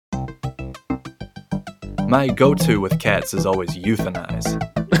My go-to with cats is always euthanize.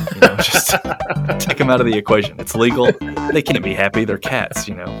 Just take them out of the equation. It's legal. They can't be happy. They're cats.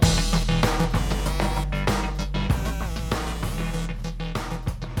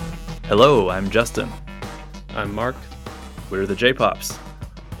 Hello, I'm Justin. I'm Mark, We're the J-Pops.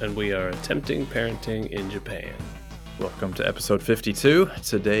 and we are attempting parenting in Japan. Welcome to episode 52.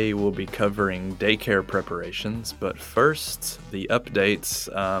 Today we'll be covering daycare preparations, but first, the updates.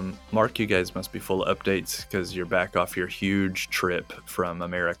 Mark, you guys must be full of updates because you're back off your huge trip from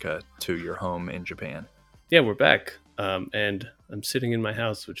America to your home in Japan. Yeah, we're back, and I'm sitting in my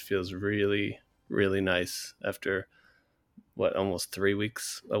house, which feels really, really nice after, almost 3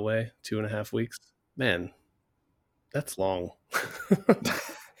 weeks away, 2.5 weeks? Man, that's long.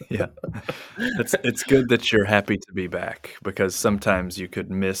 Yeah, it's good that you're happy to be back because sometimes you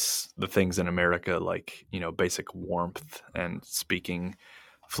could miss the things in America like, basic warmth and speaking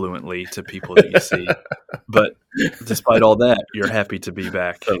fluently to people that you see. But despite all that, you're happy to be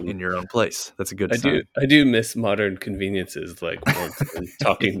back in your own place. That's a good sign. I do miss modern conveniences like warmth and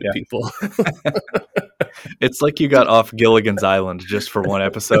talking to people. It's like you got off Gilligan's Island just for one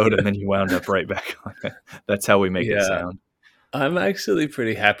episode and then you wound up right back on it. That's how we make it sound. I'm actually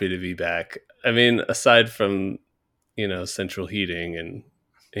pretty happy to be back. I mean, aside from, central heating and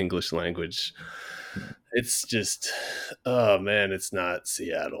English language, it's just, oh man, it's not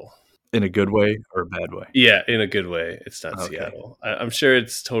Seattle. In a good way or a bad way? Yeah, in a good way. It's not Okay. Seattle. I'm sure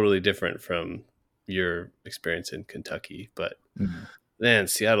it's totally different from your experience in Kentucky, but man,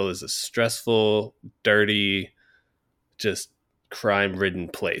 Seattle is a stressful, dirty, just crime-ridden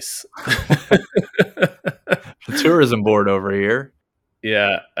place. The tourism board over here.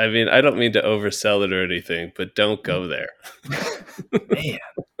 Yeah, I mean, I don't mean to oversell it or anything, but don't go there. Man,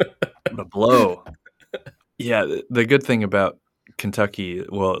 what a blow. Yeah, the good thing about Kentucky,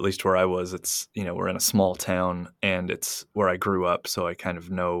 well, at least where I was, it's, we're in a small town and it's where I grew up. So I kind of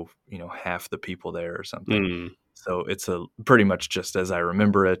know, half the people there or something. So it's pretty much just as I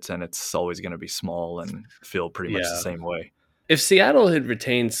remember it. And it's always going to be small and feel pretty much the same way. If Seattle had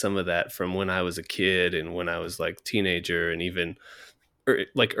retained some of that from when I was a kid and when I was like teenager and even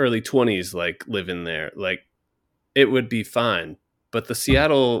like early 20s, like living there, like it would be fine. But the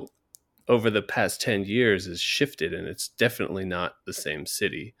Seattle over the past 10 years has shifted and it's definitely not the same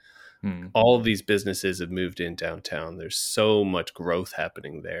city. All of these businesses have moved in downtown. There's so much growth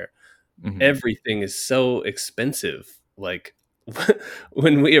happening there. Everything is so expensive. Like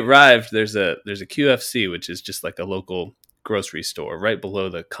when we arrived, there's a QFC, which is just like a local grocery store right below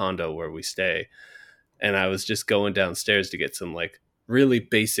the condo where we stay. And I was just going downstairs to get some like really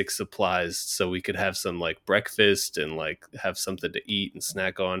basic supplies so we could have some like breakfast and like have something to eat and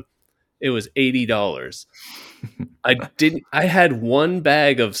snack on. It was $80. I had one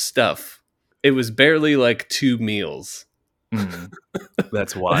bag of stuff. It was barely like 2 meals.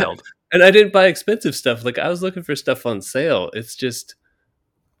 That's wild. And I didn't buy expensive stuff. Like I was looking for stuff on sale. It's just,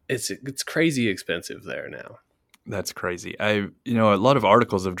 it's crazy expensive there now. That's crazy. A lot of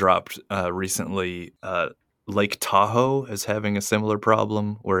articles have dropped recently. Lake Tahoe is having a similar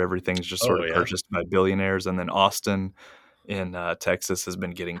problem where everything's just sort of purchased by billionaires. And then Austin in Texas has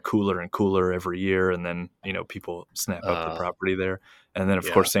been getting cooler and cooler every year. And then, people snap up the property there. And then,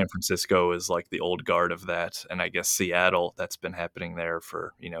 of course, San Francisco is like the old guard of that. And I guess Seattle, that's been happening there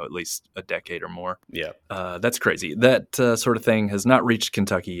for, at least a decade or more. Yeah. That's crazy. That sort of thing has not reached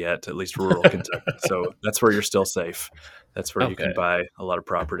Kentucky yet, at least rural Kentucky. So that's where you're still safe. That's where you can buy a lot of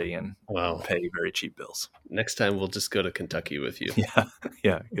property and pay very cheap bills. Next time we'll just go to Kentucky with you.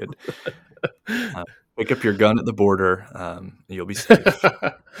 Yeah, good. Pick up your gun at the border. You'll be safe.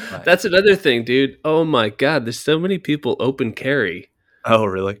 That's another thing, dude. Oh my God, there's so many people open carry. Oh,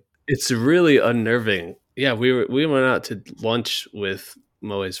 really? It's really unnerving. Yeah, we went out to lunch with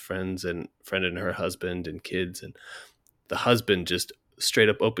Moe's friend and her husband and kids, and the husband just straight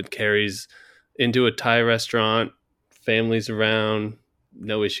up open carries into a Thai restaurant, families around,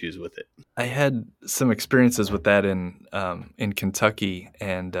 no issues with it. I had some experiences with that in Kentucky,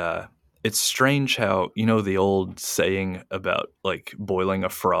 and it's strange how, the old saying about like boiling a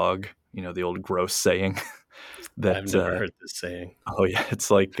frog, the old gross saying. I've never heard this saying. Oh yeah, it's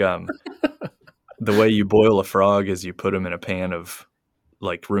like the way you boil a frog is you put them in a pan of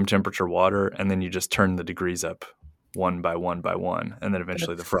like room temperature water, and then you just turn the degrees up one by one by one, and then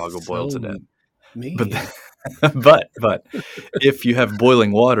eventually the frog will boil to death. Mean. But if you have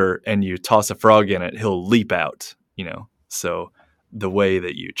boiling water and you toss a frog in it, he'll leap out. So the way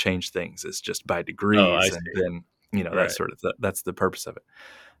that you change things is just by degrees, and then that sort of that's the purpose of it.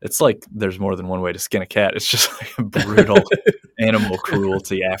 it's like there's more than one way to skin a cat. It's just like a brutal animal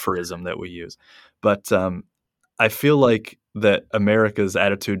cruelty aphorism that we use. But I feel like that America's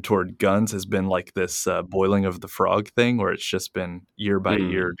attitude toward guns has been like this boiling of the frog thing, where it's just been year by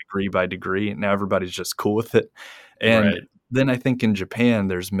year, degree by degree. Now everybody's just cool with it. And then I think in Japan,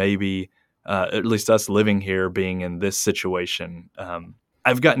 there's maybe, at least us living here, being in this situation,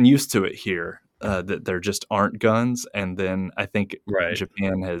 I've gotten used to it here, that there just aren't guns. And then I think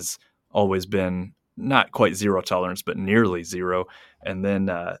Japan has always been not quite zero tolerance, but nearly zero. And then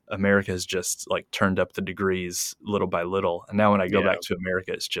America has just like turned up the degrees little by little. And now when I go back to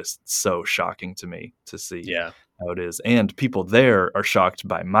America, it's just so shocking to me to see how it is. And people there are shocked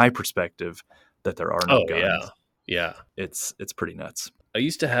by my perspective that there are no guns. Yeah. It's pretty nuts. I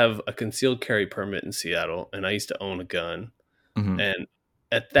used to have a concealed carry permit in Seattle, and I used to own a gun. Mm-hmm. And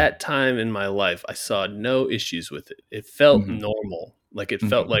at that time in my life, I saw no issues with it. It felt normal. Like it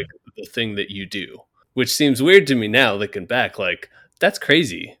felt like the thing that you do, which seems weird to me now looking back. Like, that's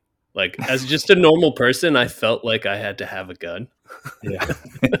crazy. Like, as just a normal person, I felt like I had to have a gun. Yeah.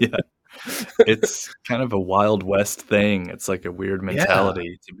 It's kind of a Wild West thing. It's like a weird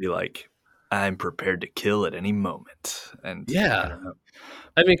mentality to be like, I'm prepared to kill at any moment. And I don't know.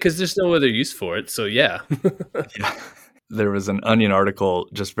 I mean, because there's no other use for it. So yeah. There was an Onion article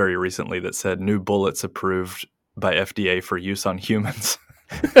just very recently that said new bullets approved by FDA for use on humans.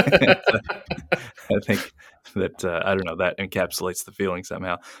 I think that, I don't know, that encapsulates the feeling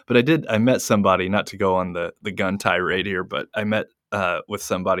somehow. But I met somebody, not to go on the gun tirade here, but I met with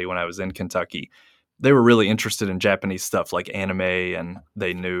somebody when I was in Kentucky. They were really interested in Japanese stuff like anime, and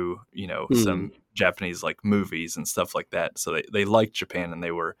they knew, some Japanese like movies and stuff like that. So they liked Japan and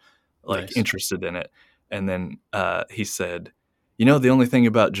they were like interested in it. And then he said, the only thing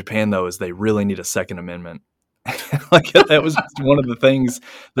about Japan, though, is they really need a Second Amendment. Like that was just one of the things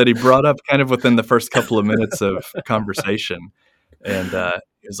that he brought up kind of within the first couple of minutes of conversation. And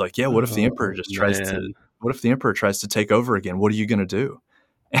he was like, what if the emperor what if the emperor tries to take over again? What are you going to do?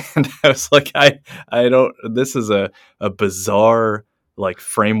 And I was like, I don't, this is a bizarre like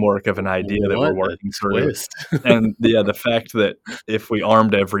framework of an idea that we're working through. And the fact that if we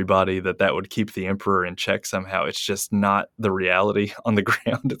armed everybody, that would keep the emperor in check somehow, it's just not the reality on the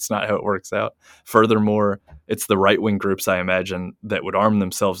ground. It's not how it works out. Furthermore, it's the right-wing groups, I imagine, that would arm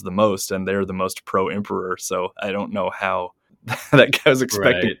themselves the most, and they're the most pro-emperor. So I don't know how that guy was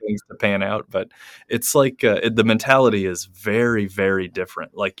expecting things to pan out, but it's like the mentality is very, very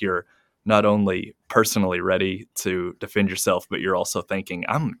different. Like you're not only personally ready to defend yourself, but you're also thinking,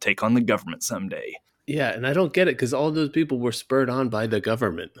 I'm going to take on the government someday. Yeah, and I don't get it because all those people were spurred on by the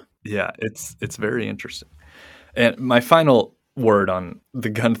government. Yeah, it's very interesting. And my final word on the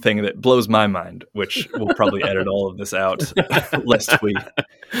gun thing that blows my mind, which we'll probably edit all of this out lest we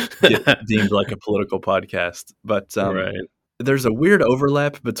get deemed like a political podcast. But there's a weird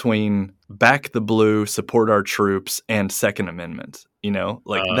overlap between back the blue, support our troops, and Second Amendment.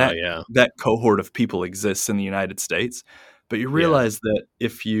 That cohort of people exists in the United States. But you realize that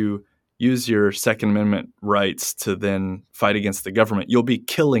if you use your Second Amendment rights to then fight against the government, you'll be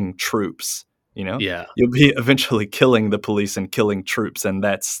killing troops. You'll be eventually killing the police and killing troops. And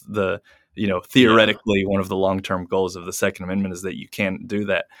that's theoretically one of the long-term goals of the Second Amendment is that you can't do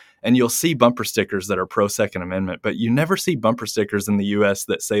that. And you'll see bumper stickers that are pro-Second Amendment, but you never see bumper stickers in the U.S.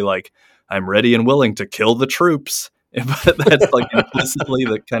 that say, like, I'm ready and willing to kill the troops. But that's like implicitly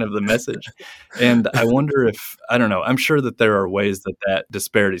the kind of the message. And I wonder if, I don't know, I'm sure that there are ways that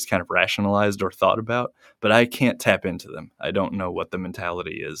disparity is kind of rationalized or thought about, but I can't tap into them. I don't know what the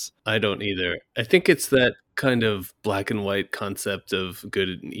mentality is. I don't either. I think it's that kind of black and white concept of good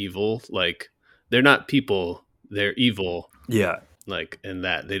and evil. Like, they're not people, they're evil. Yeah. Like, and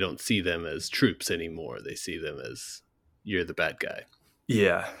that they don't see them as troops anymore. They see them as you're the bad guy.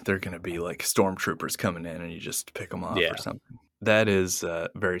 Yeah, they're going to be like stormtroopers coming in and you just pick them off or something. That is a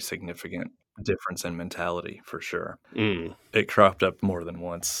very significant difference in mentality for sure. It cropped up more than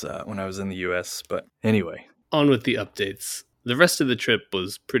once when I was in the U.S. But anyway. On with the updates. The rest of the trip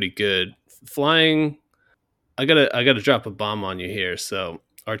was pretty good. Flying, I gotta drop a bomb on you here. So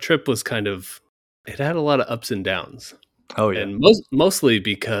our trip was it had a lot of ups and downs. Oh, yeah. And mostly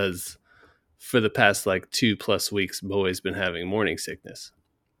because for the past 2+ weeks, Boe's been having morning sickness.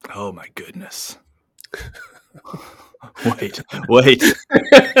 Oh my goodness. Wait.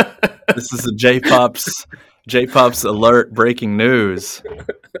 This is a J-Pops alert breaking news.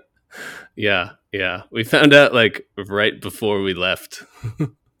 Yeah. We found out right before we left.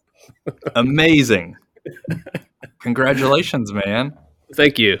 Amazing. Congratulations, man.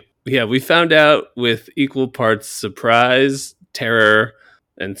 Thank you. Yeah, we found out with equal parts surprise, terror,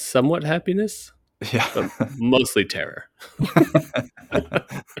 and somewhat happiness, Yeah. but mostly terror.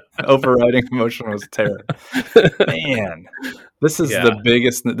 Overriding emotion was terror. Man, this is Yeah. the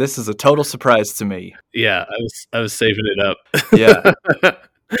biggest. This is a total surprise to me. Yeah, I was saving it up. Yeah.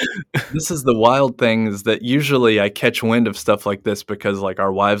 This is the wild thing is that usually I catch wind of stuff like this because, like,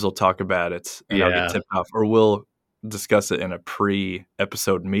 our wives will talk about it, and I'll get Yeah. tipped off, or we'll discuss it in a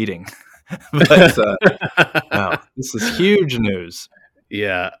pre-episode meeting. But, wow, this is huge news.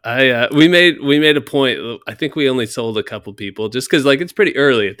 Yeah, we made a point. I think we only sold a couple people just because, like, it's pretty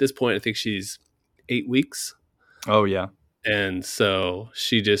early at this point. I think she's 8 weeks, Oh, yeah. and so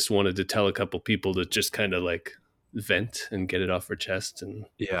she just wanted to tell a couple people to just kind of like vent and get it off her chest and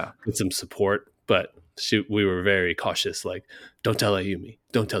Yeah. get some support. But we were very cautious, like, don't tell Ayumi,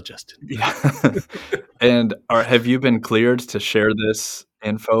 don't tell Justin. Yeah. And have you been cleared to share this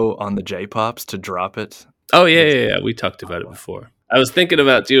info on the J-Pops to drop it? Oh, yeah. We talked about it before. I was thinking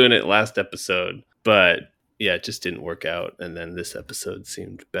about doing it last episode, but yeah, it just didn't work out. And then this episode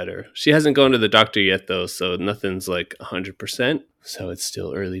seemed better. She hasn't gone to the doctor yet, though, so nothing's like 100%. So it's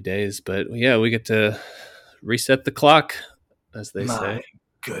still early days. But yeah, we get to reset the clock, as they say. My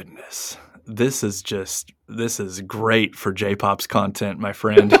goodness. This is great for J-Pop's content, my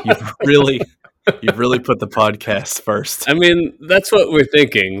friend. You've really put the podcast first. I mean, that's what we're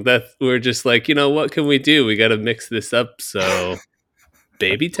thinking. That we're just like, what can we do? We got to mix this up. So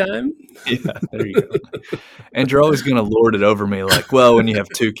baby time? Yeah, there you go. And you're always going to lord it over me like, well, when you have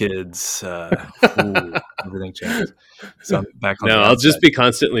 2 kids, everything changes. So I'm back on the I'll outside. just be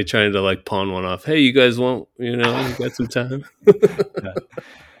constantly trying to like pawn one off. Hey, you guys won't, you got some time? Yeah.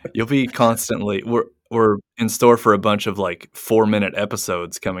 You'll be constantly, we're in store for a bunch of like 4-minute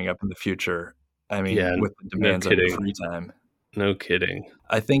episodes coming up in the future. I mean, with the demands of your free time. No kidding.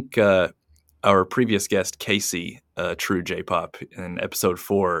 I think our previous guest, Casey, True J-Pop, in episode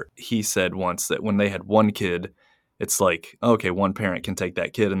 4, he said once that when they had 1 kid, it's like, okay, 1 parent can take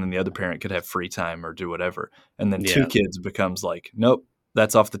that kid and then the other parent could have free time or do whatever. And then 2 kids becomes like, nope,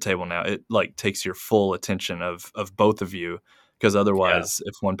 that's off the table now. It like takes your full attention of both of you. Because otherwise,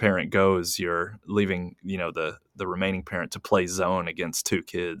 if 1 parent goes, you're leaving, the remaining parent to play zone against 2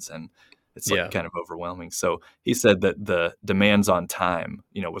 kids, and it's like kind of overwhelming. So he said that the demands on time,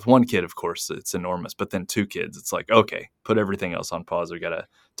 with 1 kid, of course, it's enormous, but then 2 kids, it's like, okay, put everything else on pause. We got to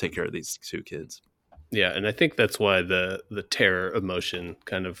take care of these 2 kids. Yeah, and I think that's why the terror emotion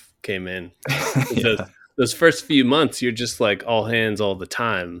kind of came in. Those first few months, you're just like all hands all the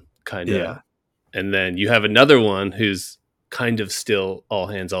time, kind of. Yeah. And then you have another one who's kind of still all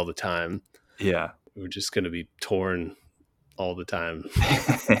hands all the time. Yeah. We're just going to be torn all the time.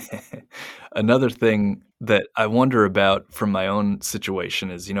 Another thing that I wonder about from my own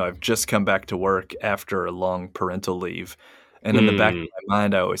situation is, I've just come back to work after a long parental leave. And in the back of my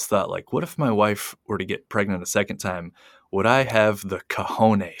mind, I always thought, like, what if my wife were to get pregnant a second time? Would I have the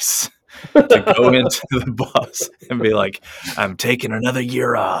cojones to go into the boss and be like, I'm taking another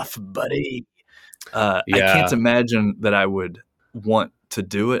year off, buddy? I can't imagine that I would want to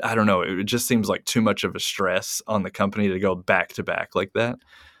do it. I don't know. It just seems like too much of a stress on the company to go back to back like that.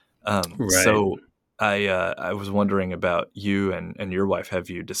 So I was wondering about you and your wife. Have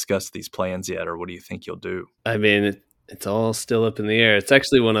you discussed these plans yet, or what do you think you'll do? I mean, it's all still up in the air. It's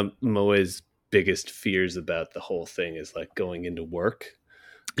actually one of Moe's biggest fears about the whole thing is like going into work,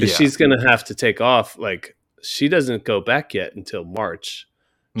 because she's going to have to take off. Like, she doesn't go back yet until March.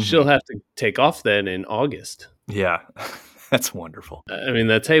 She'll have to take off then in August. Yeah, that's wonderful. I mean,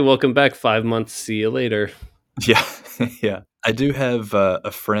 that's, hey, welcome back, 5 months, see you later. Yeah, yeah. I do have a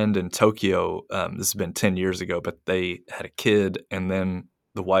friend in Tokyo. This has been 10 years ago, but they had a kid, and then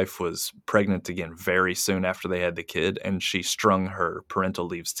the wife was pregnant again very soon after they had the kid, and she strung her parental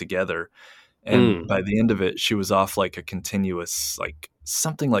leaves together. And by the end of it, she was off like a continuous, like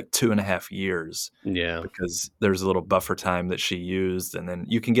something like 2.5 years. Yeah. Because there's a little buffer time that she used. And then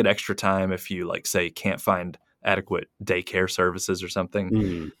you can get extra time if you, like, say, can't find adequate daycare services or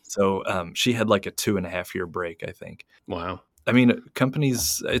something. So she had like a 2.5-year break, I think. Wow. I mean,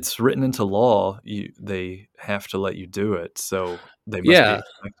 companies, it's written into law. They have to let you do it. So they must be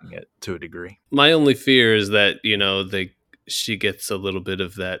expecting it to a degree. My only fear is that, she gets a little bit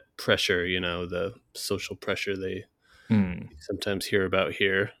of that pressure, the social pressure they sometimes hear about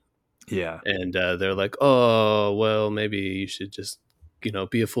here. Yeah. And they're like, oh, well, maybe you should just,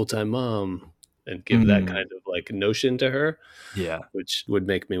 be a full-time mom, and give that kind of like notion to her. Yeah. Which would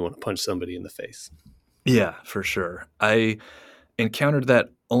make me want to punch somebody in the face. Yeah, for sure. I encountered that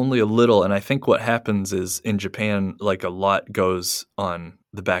only a little. And I think what happens is in Japan, like, a lot goes on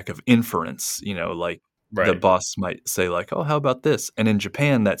the back of inference, like the Right. boss might say like, "Oh, how about this?" And in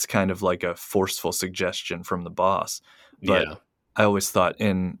Japan, that's kind of like a forceful suggestion from the boss. But Yeah. I always thought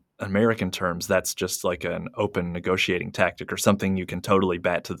in American terms, that's just like an open negotiating tactic or something you can totally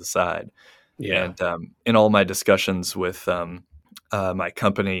bat to the side. Yeah. And in all my discussions with my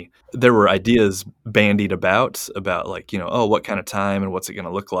company, there were ideas bandied about like, oh, what kind of time and what's it going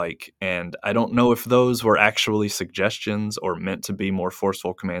to look like? And I don't know if those were actually suggestions or meant to be more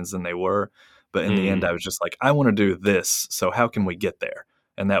forceful commands than they were. But in the end, Mm, I was just like, I want to do this. So how can we get there?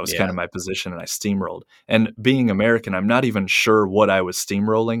 And that was kind yeah. of my position, and I steamrolled. And being American, I'm not even sure what I was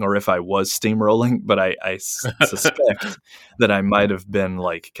steamrolling or if I was steamrolling, but I suspect that I might have been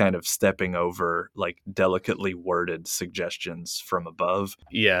like kind of stepping over like delicately worded suggestions from above.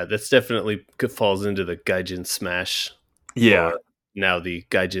 Yeah, that's definitely falls into the Gaijin Smash, Yeah. or now the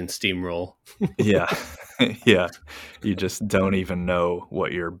Gaijin Steamroll. Yeah. Yeah. You just don't even know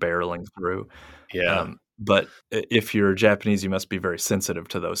what you're barreling through. Yeah. But if you're Japanese, you must be very sensitive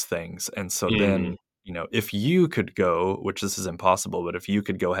to those things. And so Mhm. then, if you could go, which this is impossible, but if you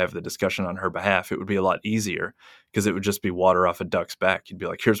could go have the discussion on her behalf, it would be a lot easier because it would just be water off a duck's back. You'd be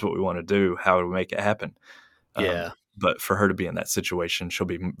like, here's what we want to do. How do we make it happen? Yeah. But for her to be in that situation, she'll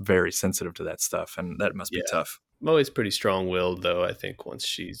be very sensitive to that stuff. And that must be Yeah. tough. Moe's pretty strong-willed, though. I think once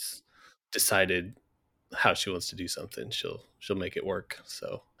she's decided how she wants to do something, she'll make it work.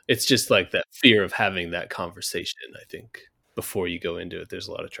 So it's just like that fear of having that conversation. I think before you go into it, there's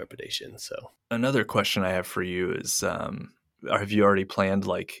a lot of trepidation. So Another question I have for you is have you already planned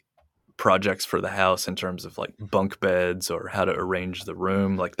like projects for the house in terms of like bunk beds or how to arrange the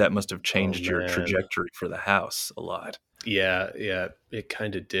room? Like that must have oh changed your man, trajectory for the house a lot. yeah, it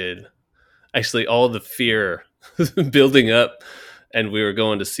kind of did. Actually, all the fear building up, and we were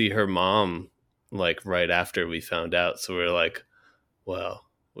going to see her mom like right after we found out. So we are like, well,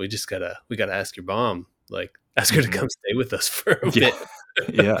 we gotta ask your mom, like ask her to Mhm. come stay with us for a Yeah.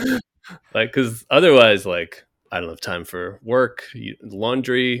 bit. Yeah. Like, because otherwise, like, I don't have time for work,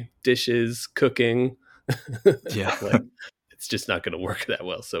 laundry, dishes, cooking. Yeah. Like, it's just not going to work that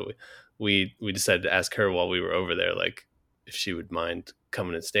well. So we decided to ask her while we were over there, like, if she would mind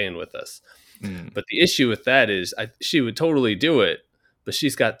coming and staying with us. Mm, But the issue with that is, she would totally do it, but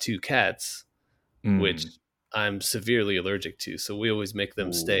she's got two cats, which mm. I'm severely allergic to. So we always make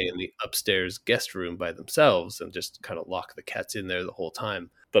them stay in Ooh. the upstairs guest room by themselves and just kind of lock the cats in there the whole time.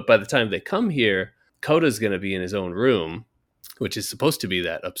 But by the time they come here, Coda's going to be in his own room, which is supposed to be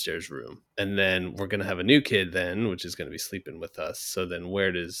that upstairs room. And then we're going to have a new kid then, which is going to be sleeping with us. So then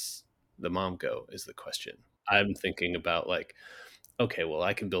where does the mom go is the question. I'm thinking about like, okay, well,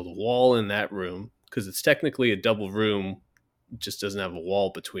 I can build a wall in that room because it's technically a double room, just doesn't have a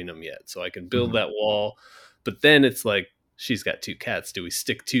wall between them yet. So I can build Mhm. that wall. But then it's like, she's got two cats. Do we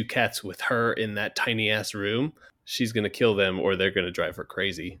stick two cats with her in that tiny ass room? She's going to kill them or they're going to drive her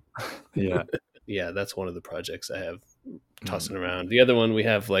crazy. Yeah. Yeah, that's one of the projects I have Mm. tossing around. The other one, we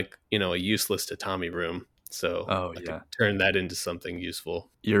have like, a useless tatami room. So Oh, I could yeah. turn that into something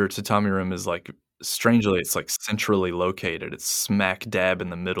useful. Your tatami room is like strangely, it's like centrally located. It's smack dab in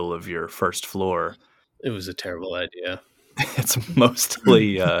the middle of your first floor. It was a terrible idea. It's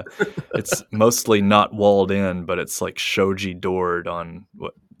mostly, it's mostly not walled in, but it's like shoji doored on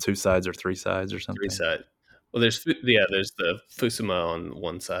what, 2 sides or 3 sides or Three something? side. Well, there's the Fusuma on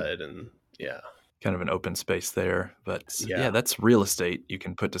one side, and yeah, Kind of an open space there, but yeah, yeah, that's real estate you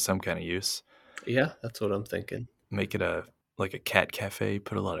can put to some kind of use. yeah. That's what I'm thinking. Make it like a cat cafe,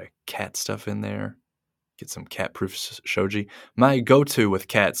 put a lot of cat stuff in there, get some cat-proof shoji. My go-to with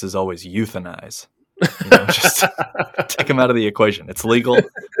cats is always euthanize, just take them out of the equation. It's legal,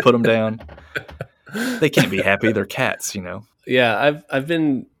 put them down. They can't be happy, they're cats. Yeah, I've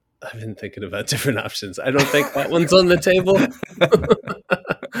been thinking about different options. I don't think that one's on the table.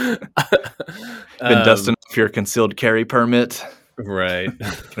 Been um, dusting off your concealed carry permit, right.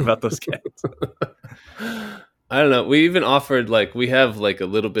 thinking about those cats. I don't know. We even offered like we have like a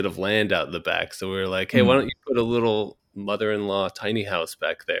little bit of land out in the back, so we were like, "Hey, why don't Mm, you put a little mother-in-law tiny house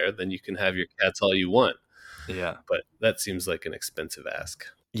back there? Then you can have your cats all you want." yeah. But that seems like an expensive ask.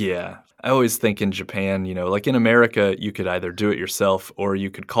 Yeah. I always think in Japan, like in America, you could either do it yourself or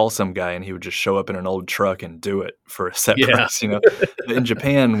you could call some guy and he would just show up in an old truck and do it for a set Yeah, price. In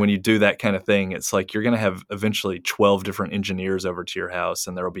Japan, when you do that kind of thing, it's like you're going to have eventually 12 different engineers over to your house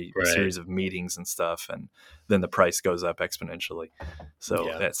and there'll be a right. series of meetings and stuff. And then the price goes up exponentially. So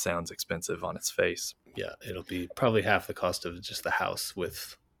Yeah, that sounds expensive on its face. yeah. It'll be probably half the cost of just the house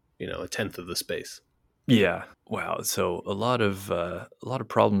with, a tenth of the space. Yeah. Wow. So a lot of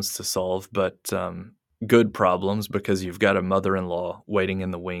problems to solve, but good problems because you've got a mother-in-law waiting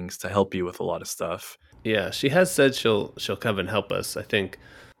in the wings to help you with a lot of stuff. Yeah, she has said she'll come and help us. I think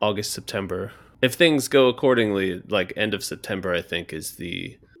August, September. If things go accordingly, like end of September, I think is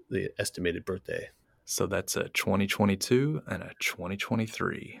the estimated birthday. So that's a 2022 and a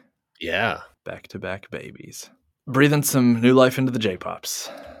 2023. Yeah. Back-to-back babies. Breathing some new life into the J-Pops.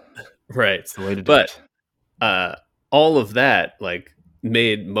 Right. That's the way to do it. All of that, like,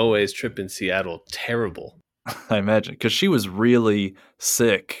 made Moe's trip in Seattle terrible. I imagine. Because she was really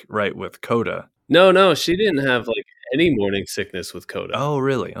sick, right, with Coda. No, she didn't have, like, any morning sickness with Coda. Oh,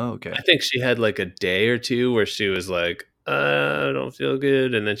 really? Oh, okay. I think she had, like, a day or two where she was like, I don't feel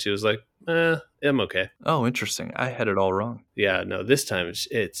good. And then she was like, I'm okay. Oh, interesting. I had it all wrong. Yeah, no, this time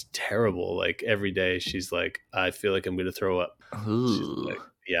it's terrible. Like, every day she's like, I feel like I'm going to throw up. She's like,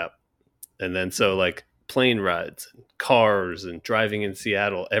 yeah. And then so, like, plane rides and cars and driving in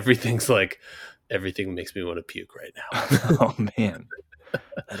Seattle, everything makes me want to puke right now. Oh, man.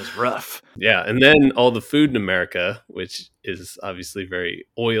 That is rough. Yeah. And then all the food in America, which is obviously very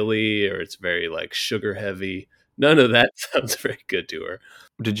oily or it's very, like, sugar heavy. None of that sounds very good to her.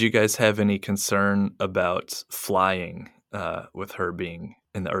 Did you guys have any concern about flying with her being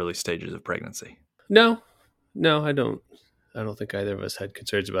in the early stages of pregnancy? No, I don't think either of us had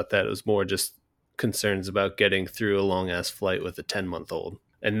concerns about that. It was more just concerns about getting through a long ass flight with a 10-month-old,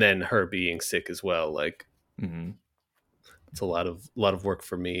 and then her being sick as well. Like, it's a lot of work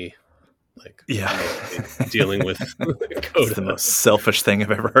for me. Like, yeah, dealing with Coda. It's the most selfish thing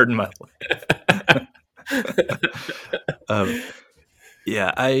I've ever heard in my life.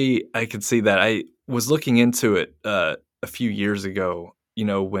 Yeah, I could see that. I was looking into it a few years ago. You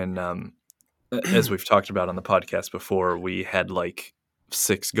know, when as we've talked about on the podcast before, we had like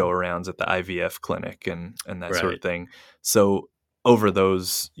 6 go-arounds at the IVF clinic and that sort of thing. So over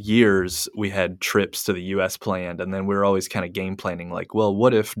those years, we had trips to the U.S. planned, and then we were always kind of game planning, like, well,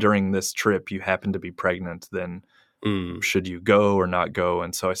 what if during this trip you happen to be pregnant? Then should you go or not go?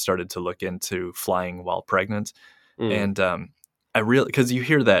 And so I started to look into flying while pregnant, and I really, because you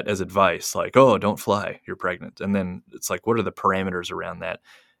hear that as advice, like, oh, don't fly, you're pregnant, and then it's like, what are the parameters around that?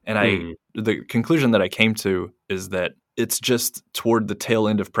 And the conclusion that I came to is that it's just toward the tail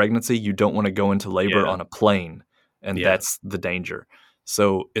end of pregnancy. You don't want to go into labor on a plane, and that's the danger.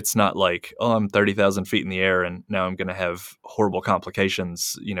 So it's not like, oh, I'm 30,000 feet in the air and now I'm going to have horrible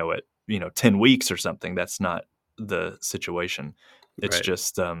complications, at 10 weeks or something. That's not the situation. It's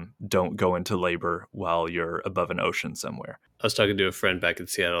just don't go into labor while you're above an ocean somewhere. I was talking to a friend back in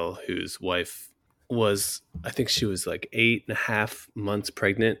Seattle whose wife was, I think she was like 8.5 months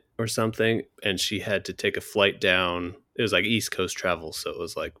pregnant or something. And she had to take a flight down. It was like East Coast travel. So it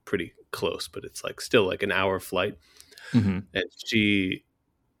was like pretty close, but it's like still like an hour flight. Mm-hmm. And she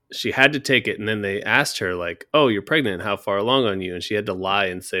had to take it. And then they asked her like, oh, you're pregnant. How far along on you? And she had to lie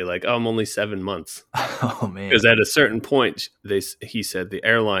and say like, oh, I'm only 7 months. Oh, man. Because at a certain point, he said the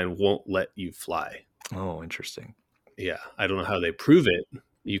airline won't let you fly. Oh, interesting. Yeah. I don't know how they prove it.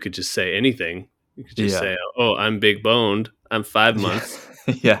 You could just say anything. You could just say, oh, I'm big boned. I'm 5 months.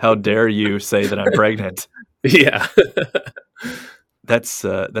 Yeah. How dare you say that I'm pregnant? Yeah.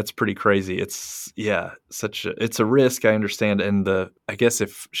 That's pretty crazy. It's it's a risk. I understand. And I guess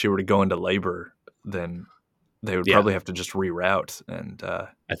if she were to go into labor, then they would probably have to just reroute. And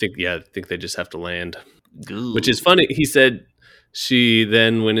I think they just have to land, which is funny. He said she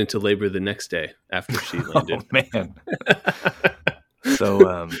then went into labor the next day after she landed. Oh, man.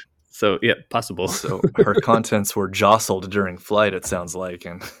 So yeah, possible. So her contents were jostled during flight, it sounds like,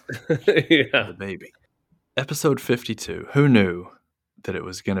 and the baby. Episode 52. Who knew that it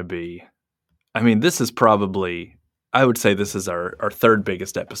was going to be? I mean, this is probably, I would say this is our third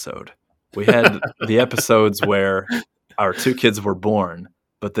biggest episode. We had the episodes where our 2 kids were born,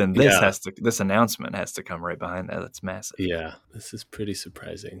 but then this announcement has to come right behind that. That's massive. Yeah, this is pretty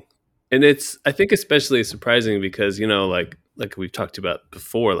surprising. And I think especially surprising because, like we've talked about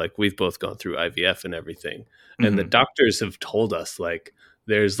before, like we've both gone through IVF and everything. And the doctors have told us like,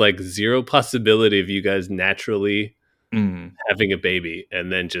 there's like 0 possibility of you guys naturally having a baby.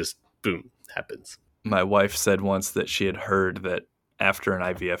 And then just boom, happens. My wife said once that she had heard that after an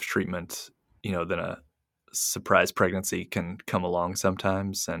IVF treatment, then a surprise pregnancy can come along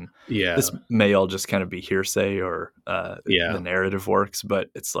sometimes. And this may all just kind of be hearsay or the narrative works, but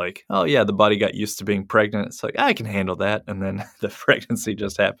it's like, oh yeah, the body got used to being pregnant. It's like, I can handle that. And then the pregnancy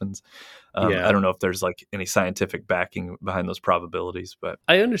just happens. I don't know if there's like any scientific backing behind those probabilities, but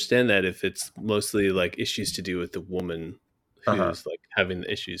I understand that if it's mostly like issues to do with the woman who's like having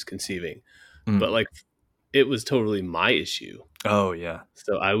the issues conceiving, but like it was totally my issue. Oh yeah.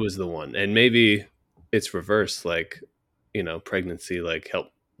 So I was the one, and maybe it's reverse, like, pregnancy, like,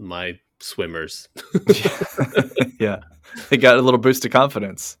 helped my swimmers. Yeah. They got a little boost of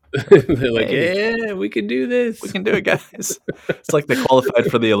confidence. They're like, Hey, yeah, we can do this. we can do it, guys. It's like they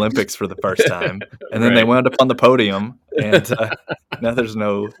qualified for the Olympics for the first time, and then they Right. wound up on the podium, and now there's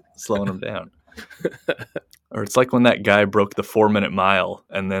no slowing them down. Or it's like when that guy broke the 4-minute mile,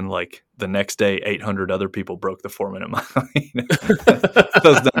 and then like the next day, 800 other people broke the 4-minute mile.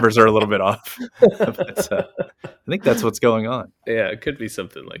 Those numbers are a little bit off, but I think that's what's going on. Yeah, it could be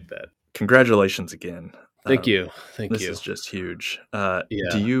something like that. Congratulations again. Thank you. This is just huge. Yeah.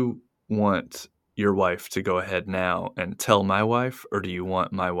 Do you want your wife to go ahead now and tell my wife, or do you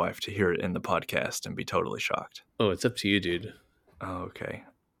want my wife to hear it in the podcast and be totally shocked? Oh, it's up to you, dude. Oh, okay.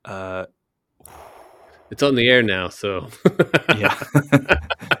 It's on the air now, so Yeah.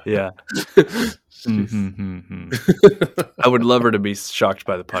 Yeah. I would love her to be shocked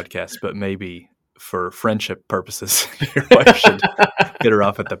by the podcast, but maybe for friendship purposes, your wife should get her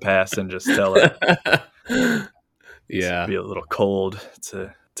off at the pass and just tell her. Yeah. Be a little cold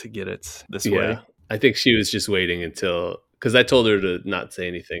to get it this Yeah. way. I think she was just waiting because I told her to not say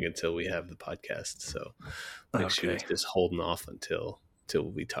anything until we have the podcast. So I think she was just holding off until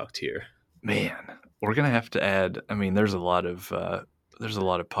we talked here. Man, we're gonna have to add. I mean, there's a lot of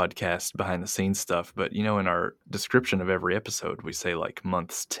podcast behind the scenes stuff, but in our description of every episode, we say like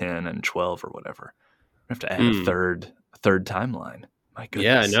months 10 and 12 or whatever. We have to add a third timeline. My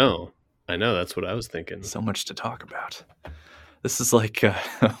goodness. Yeah, I know. That's what I was thinking. So much to talk about. This is like,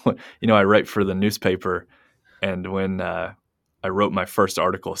 I write for the newspaper, and when I wrote my first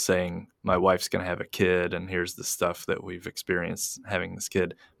article saying my wife's going to have a kid and here's the stuff that we've experienced having this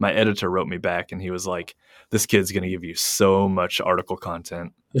kid, my editor wrote me back and he was like, this kid's going to give you so much article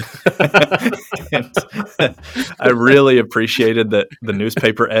content. And I really appreciated that the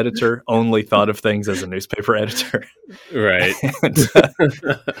newspaper editor only thought of things as a newspaper editor. Right.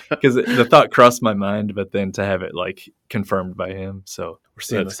 Because the thought crossed my mind, but then to have it like confirmed by him. So we're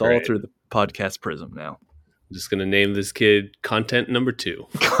seeing this all through the podcast prism now. I'm just going to name this kid Content Number 2.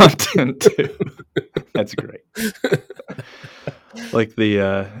 Content 2. That's great. Like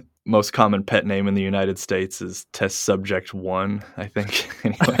the most common pet name in the United States is Test Subject 1, I think.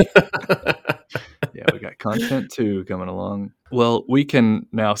 Anyway. Yeah, we got Content 2 coming along. Well, we can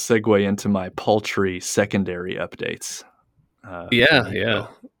now segue into my paltry secondary updates. Yeah.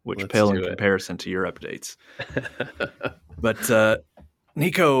 Which pale in comparison to your updates. But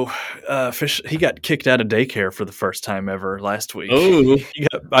Nico Fish, he got kicked out of daycare for the first time ever last week. Oh,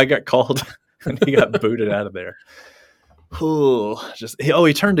 I got called and he got booted out of there.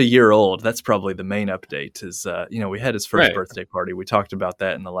 He turned a year old. That's probably the main update. Is we had his first birthday party. We talked about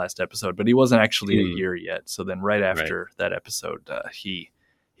that in the last episode, but he wasn't actually a year yet. So then, right after that episode, he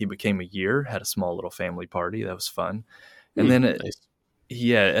became a year. Had a small little family party. That was fun. And then, at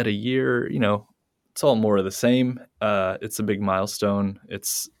a year, it's all more of the same. It's a big milestone.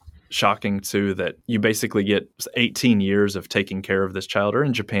 It's shocking too that you basically get 18 years of taking care of this child, or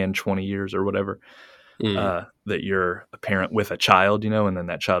in Japan 20 years or whatever, that you're a parent with a child, and then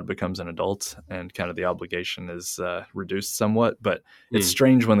that child becomes an adult and kind of the obligation is reduced somewhat. But it's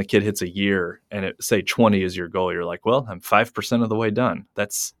strange when the kid hits a year and say 20 is your goal. You're like, well, I'm 5% of the way done.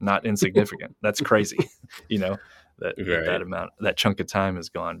 That's not insignificant. That's crazy. That amount, that chunk of time is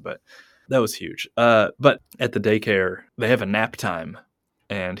gone. But that was huge. But at the daycare, they have a nap time,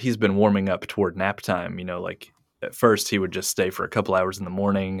 and he's been warming up toward nap time. Like at first he would just stay for a couple hours in the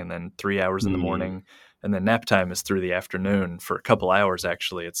morning and then 3 hours in the morning. And then nap time is through the afternoon for a couple hours.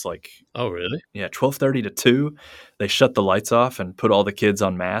 Actually, it's like, oh, really? Yeah. 12:30 to 2, they shut the lights off and put all the kids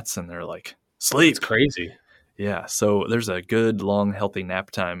on mats and they're like, sleep. It's crazy. Yeah. So there's a good, long, healthy nap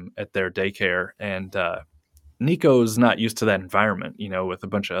time at their daycare. And, Nico's not used to that environment, with a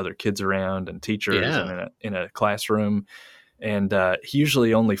bunch of other kids around and teachers and in a classroom. And he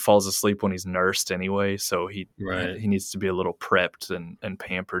usually only falls asleep when he's nursed anyway. So he needs to be a little prepped and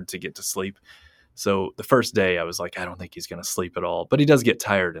pampered to get to sleep. So the first day I was like, I don't think he's going to sleep at all. But he does get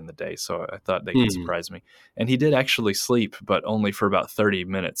tired in the day. So I thought they could surprise me. And he did actually sleep, but only for about 30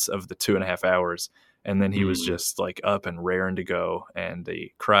 minutes of the 2.5 hours. And then he was just like up and raring to go, and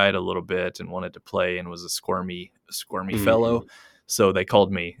he cried a little bit and wanted to play and was a squirmy fellow. So they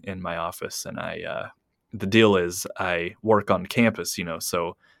called me in my office, and the deal is I work on campus,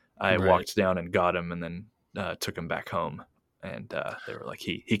 so I walked down and got him and then took him back home. And they were like,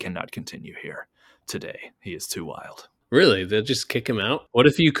 he cannot continue here today. He is too wild. Really? They'll just kick him out? What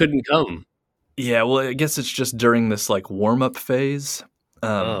if you couldn't come? Yeah, well, I guess it's just during this like warm up phase.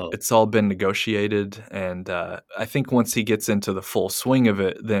 Oh. It's all been negotiated, and I think once he gets into the full swing of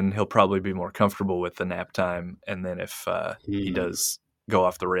it, then he'll probably be more comfortable with the nap time. And then if he Hmm. does go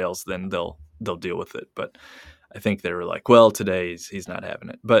off the rails, then they'll deal with it. But I think they were like, well, today he's not having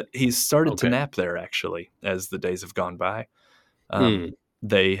it. But he's started to Okay. nap there actually as the days have gone by. Um, Hmm.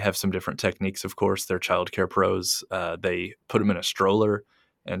 they have some different techniques, of course. They're childcare pros. They put him in a stroller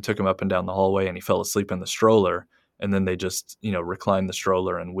and took him up and down the hallway, and he fell asleep in the stroller. And then they just, recline the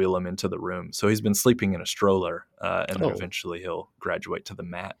stroller and wheel him into the room. So he's been sleeping in a stroller, and then Oh, eventually he'll graduate to the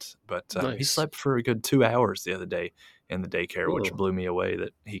mat. But he nice. slept for a good 2 hours the other day in the daycare, which Oh. blew me away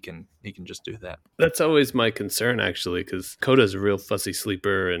that he can just do that. That's always my concern, actually, because Coda's a real fussy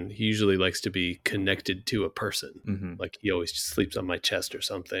sleeper, and he usually likes to be connected to a person. Hmm. Like he always just sleeps on my chest or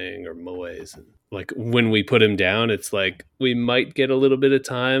something, or Moe's. And like when we put him down, it's like we might get a little bit of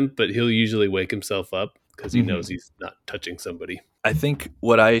time, but he'll usually wake himself up because he Hmm. knows he's not touching somebody. I think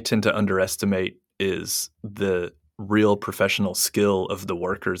what I tend to underestimate is the real professional skill of the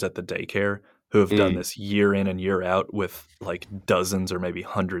workers at the daycare who have done Mm, this year in and year out with like dozens or maybe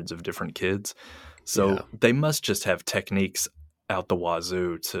hundreds of different kids. yeah. So they must just have techniques out the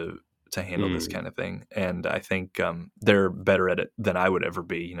wazoo to handle this Mm, kind of thing. And I think they're better at it than I would ever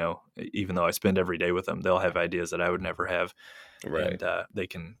be. Even though I spend every day with them, they'll have ideas that I would never have, right. and they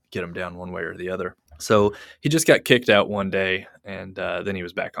can get them down one way or the other. So he just got kicked out one day, and then he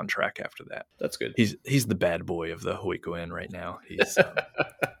was back on track after that. That's good. He's the bad boy of the Huiko Inn right now. He's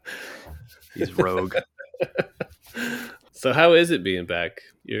rogue. So how is it being back?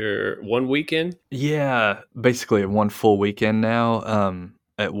 You're 1 week in? Yeah, basically one full weekend now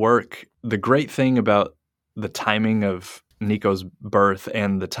at work. The great thing about the timing of Nico's birth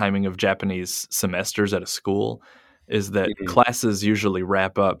and the timing of Japanese semesters at a school is that Mhm. classes usually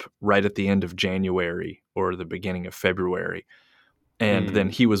wrap up right at the end of January or the beginning of February. And then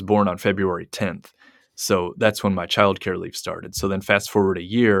Mm. he was born on February 10th. So that's when my childcare leave started. So then fast forward a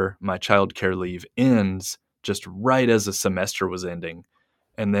year, my childcare leave ends just right as the semester was ending.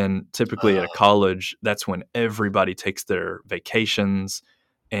 And then typically at a Ah, college, that's when everybody takes their vacations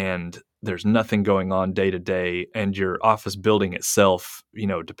and there's nothing going on day to day. And your office building itself,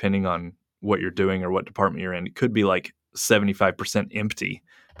 depending on what you're doing or what department you're in, it could be like 75% empty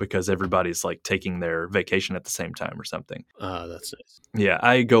because everybody's like taking their vacation at the same time or something. that's nice. Yeah,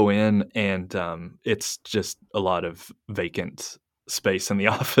 I go in and it's just a lot of vacant space in the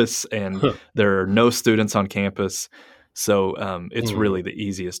office, and Huh. there are no students on campus. So it's Mm. really the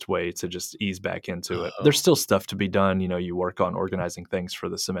easiest way to just ease back into it. There's Oh. still stuff to be done. You work on organizing things for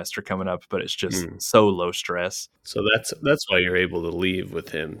the semester coming up, but it's just Mm. so low stress. So that's why you're able to leave with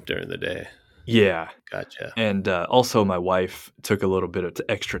him during the day. Yeah. Gotcha. And also, my wife took a little bit of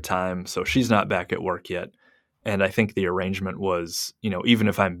extra time, so she's not back at work yet. And I think the arrangement was, even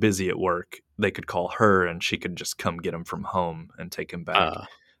if I'm busy at work, they could call her and she could just come get him from home and take him back. Ah,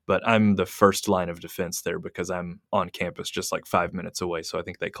 But I'm the first line of defense there because I'm on campus just like 5 minutes away. So I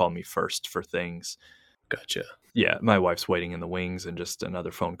think they call me first for things. gotcha. Yeah, my wife's waiting in the wings and just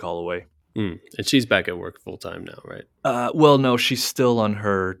another phone call away. Mm. And she's back at work full time now, right? Well, no, she's still on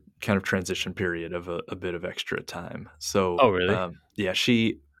her kind of transition period of a bit of extra time. So, Oh, really? yeah,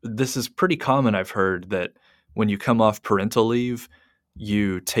 this is pretty common. I've heard that when you come off parental leave,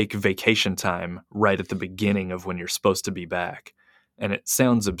 you take vacation time right at the beginning of when you're supposed to be back. And it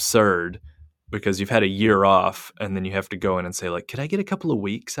sounds absurd because you've had a year off and then you have to go in and say, like, could I get a couple of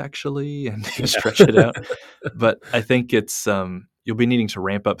weeks actually and stretch it out? But I think it's you'll be needing to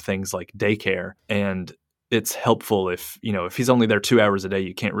ramp up things like daycare, and it's helpful if he's only there 2 hours a day,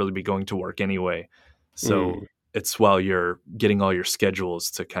 you can't really be going to work anyway. So Mm. it's while you're getting all your schedules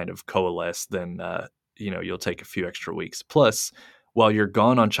to kind of coalesce, then you'll take a few extra weeks. Plus, while you're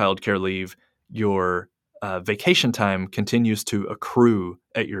gone on childcare leave, your vacation time continues to accrue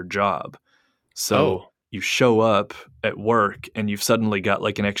at your job. So Oh. you show up at work and you've suddenly got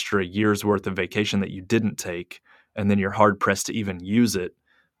like an extra year's worth of vacation that you didn't take, and then you're hard pressed to even use it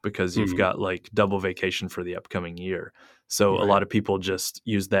because you've Mm. got like double vacation for the upcoming year. So a Right. lot of people just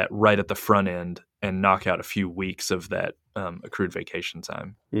use that right at the front end and knock out a few weeks of that accrued vacation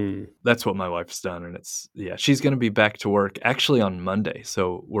time. Mm. That's what my wife's done, and yeah, she's going to be back to work actually on Monday.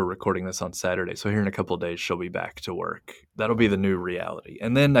 So we're recording this on Saturday. So here in a couple of days, she'll be back to work. That'll be the new reality.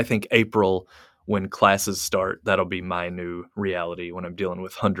 And then I think April, when classes start, that'll be my new reality when I'm dealing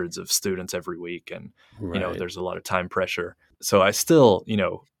with hundreds of students every week, and Right. there's a lot of time pressure. So I still,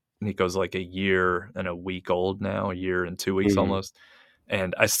 Nico's like a year and a week old now, a year and 2 weeks Mm. almost,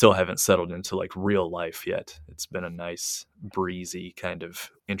 And I still haven't settled into like real life yet. It's been a nice, breezy kind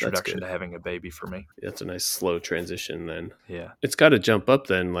of introduction to having a baby for me. That's a nice slow transition then. Yeah. It's got to jump up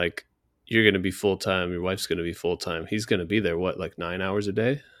then. Like you're going to be full time. Your wife's going to be full time. He's going to be there, what, like 9 hours a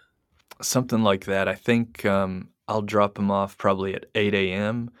day? Something like that. I think I'll drop him off probably at 8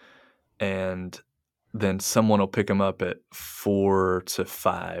 a.m. and then someone will pick him up at 4 to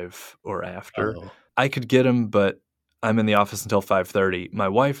 5 or after. Oh. I could get him, but I'm in the office until 5:30. My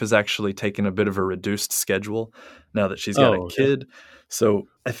wife has actually taken a bit of a reduced schedule now that she's got a kid. So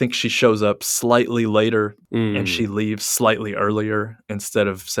I think she shows up slightly later and she leaves slightly earlier. Instead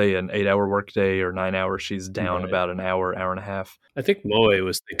of, say, an 8-hour workday or 9 hours, she's down about an hour, hour and a half. I think Moe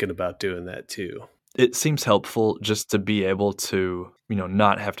was thinking about doing that too. It seems helpful just to be able to,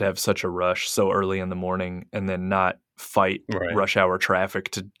 not have to have such a rush so early in the morning and then not fight rush hour traffic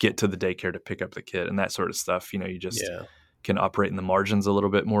to get to the daycare to pick up the kid and that sort of stuff. You just can operate in the margins a little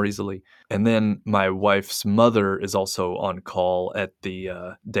bit more easily. And then my wife's mother is also on call at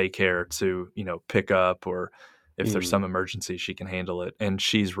the daycare to, pick up, or if there's some emergency, she can handle it. And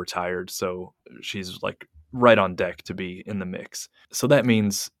she's retired, so she's like right on deck to be in the mix. So that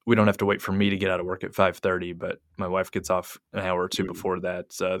means we don't have to wait for me to get out of work at 5:30, but my wife gets off an hour or two before that.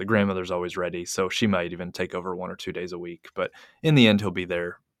 The grandmother's always ready, so she might even take over 1 or 2 days a week. But in the end, he'll be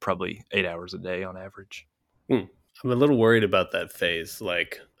there probably 8 hours a day on average. I'm a little worried about that phase.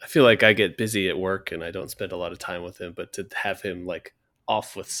 Like, I feel like I get busy at work and I don't spend a lot of time with him, but to have him like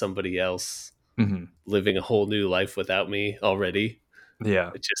off with somebody else, living a whole new life without me already,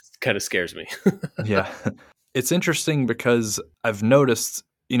 it just kind of scares me. Yeah. It's interesting because I've noticed,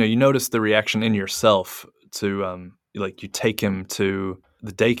 you notice the reaction in yourself to, like, you take him to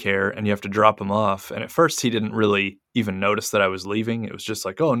the daycare and you have to drop him off. And at first he didn't really even notice that I was leaving. It was just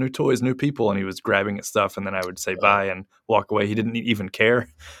like, oh, new toys, new people. And he was grabbing at stuff. And then I would say bye and walk away. He didn't even care.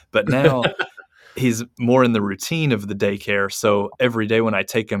 But now he's more in the routine of the daycare. So every day when I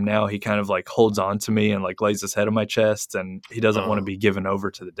take him now, he kind of like holds on to me and like lays his head on my chest, and he doesn't want to be given over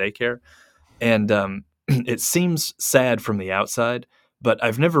to the daycare. And it seems sad from the outside, but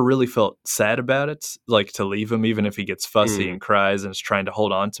I've never really felt sad about it, like to leave him, even if he gets fussy and cries and is trying to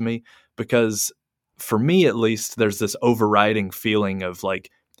hold on to me, because for me, at least, there's this overriding feeling of like,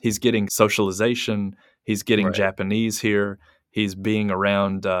 he's getting socialization, he's getting Japanese here, he's being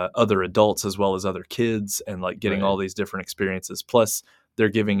around other adults as well as other kids, and like getting all these different experiences. Plus, they're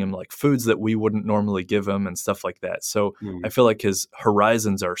giving him like foods that we wouldn't normally give him and stuff like that. So I feel like his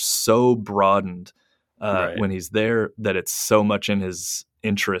horizons are so broadened when he's there, that it's so much in his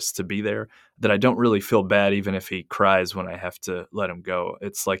interest to be there, that I don't really feel bad even if he cries when I have to let him go.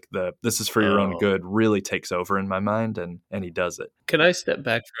 It's like this is for your own good really takes over in my mind, and he does it. Can I step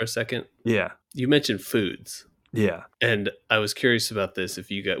back for a second? Yeah. You mentioned foods. Yeah. And I was curious about this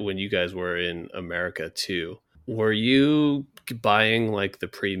when you guys were in America too. Were you buying like the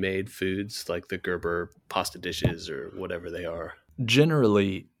pre-made foods, like the Gerber pasta dishes or whatever they are?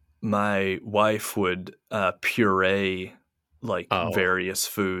 Generally, my wife would puree like various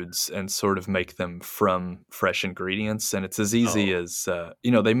foods and sort of make them from fresh ingredients. And it's as easy as,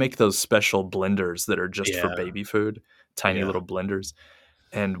 they make those special blenders that are just for baby food, tiny little blenders.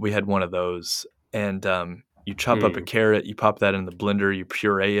 And we had one of those. And you chop up a carrot, you pop that in the blender, you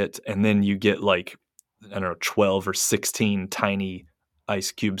puree it, and then you get like, 12 or 16 tiny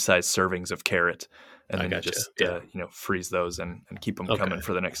ice cube sized servings of carrot. And then you just, freeze those and keep them coming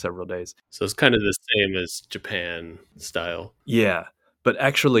for the next several days. So it's kind of the same as Japan style. Yeah. But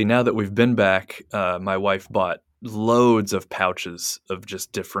actually, now that we've been back, my wife bought loads of pouches of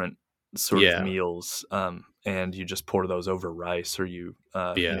just different sort of meals. And you just pour those over rice, or you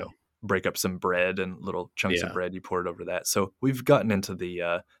break up some bread and little chunks of bread, you pour it over that. So we've gotten into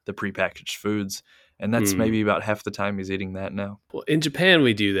the prepackaged foods, and that's maybe about half the time he's eating that now. Well, in Japan,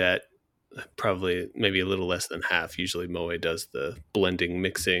 we do that. Probably maybe a little less than half. Usually Moe does the blending,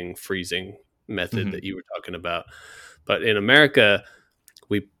 mixing, freezing method that you were talking about. But in America,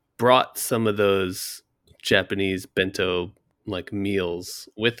 we brought some of those Japanese bento like meals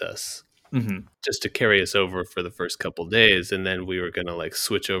with us just to carry us over for the first couple days. And then we were going to like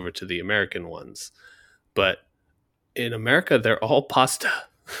switch over to the American ones. But in America, they're all pasta.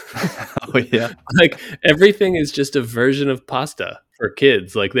 Oh, yeah. Like everything is just a version of pasta for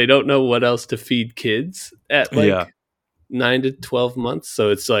kids. Like they don't know what else to feed kids at like 9 to 12 months. So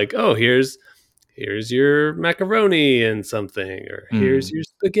it's like, oh, here's your macaroni and something, or here's your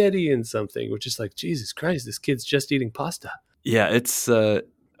spaghetti and something, which is like, Jesus Christ, this kid's just eating pasta. Yeah, it's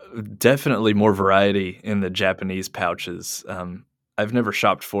definitely more variety in the Japanese pouches. I've never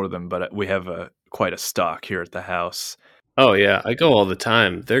shopped for them, but we have quite a stock here at the house. Oh yeah, I go all the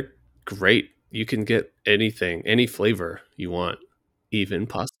time. They're great. You can get anything, any flavor you want, even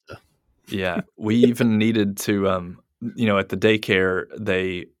pasta. Yeah, we even needed to, at the daycare,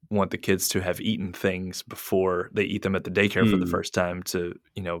 they want the kids to have eaten things before they eat them at the daycare for the Mm. first time to,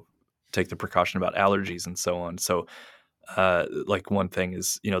 take the precaution about allergies and so on. So, like one thing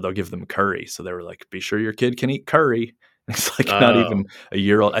is, they'll give them curry. So they were like, "Be sure your kid can eat curry." It's like not Oh, even a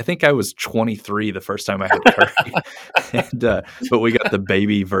year old. I think I was 23 the first time I had curry, but we got the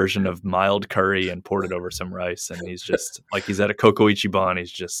baby version of mild curry and poured it over some rice, and he's just like he's at a Koko Ichiban.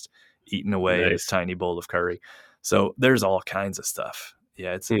 He's just eating away at his nice. tiny bowl of curry. So there's all kinds of stuff.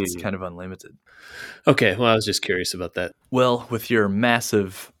 Yeah, it's Mm. kind of unlimited. Okay, well, I was just curious about that. Well, with your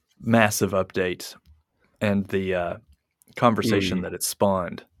massive, massive update and the conversation Mm. that it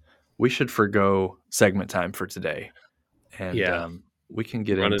spawned, we should forgo segment time for today, and Yeah, we can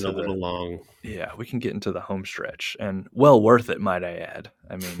get running a into the little long. home stretch, and well worth it, might I add.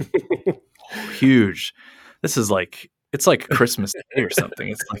 I mean, huge. This is like it's like Christmas Day or something.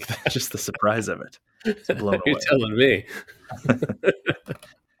 It's like just the surprise of it. It's blown You're away. telling me.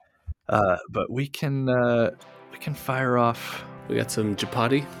 But we can fire off. We got some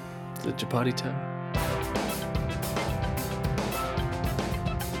chapati. Is it chapati time?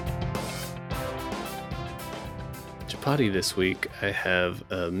 Chapati this week. I have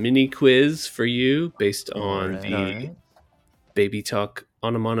a mini quiz for you based on All the right. Baby Talk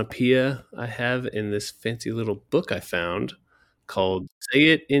onomatopoeia I have in this fancy little book I found called Say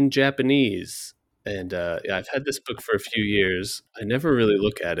It in Japanese. And yeah, I've had this book for a few years. I never really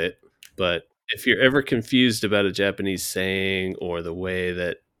look at it, but if you're ever confused about a Japanese saying or the way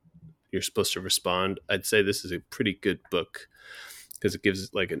that you're supposed to respond, I'd say this is a pretty good book because it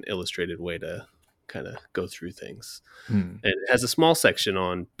gives like an illustrated way to kind of go through things. Hmm. And it has a small section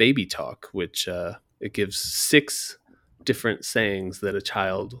on baby talk, which it gives 6 different sayings that a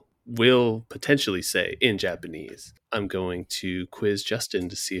child will potentially say in Japanese. I'm going to quiz Justin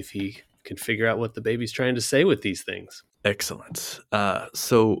to see if he can figure out what the baby's trying to say with these things. Excellent.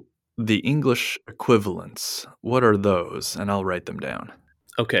 So the English equivalents, what are those? And I'll write them down.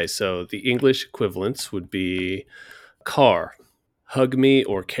 Okay, so the English equivalents would be car, hug me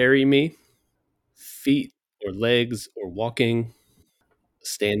or carry me, feet or legs or walking,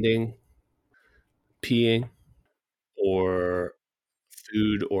 standing, peeing, or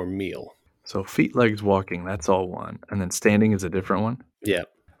food or meal. So feet, legs, walking, that's all one. And then standing is a different one. Yeah,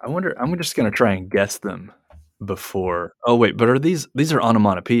 I wonder, I'm just going to try and guess them before. Oh, wait, but are these are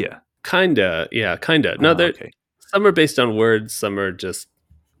onomatopoeia? kinda. Yeah, kinda. No, they're Okay. some are based on words. Some are just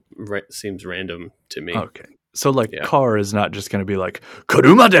seems random to me. Okay. So like Yeah. car is not just going to be like,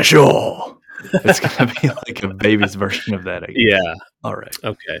 Karuma desho. It's going to be like a baby's version of that, I guess. Yeah. All right.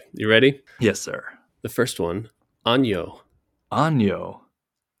 Okay. You ready? Yes, sir. The first one, Anyo. Anyo.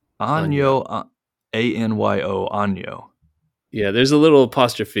 Anyo. Anyo. Anyo. Yeah, there's a little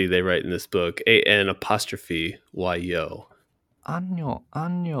apostrophe they write in this book. A-N apostrophe Y-O. Anyo.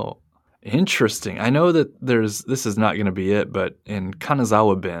 Anyo. Interesting. I know that this is not going to be it, but in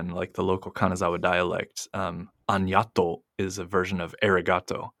Kanazawa Ben, like the local Kanazawa dialect, anyato is a version of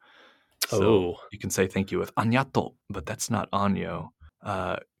arigato. So you can say thank you with anyato, but that's not anyo.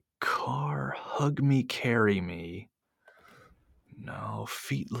 Car, hug me, carry me. No,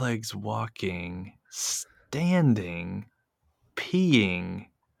 feet, legs, walking, standing, peeing,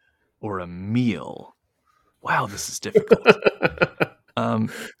 or a meal. Wow, this is difficult.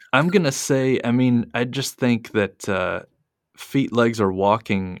 I'm going to say, I just think that feet, legs, or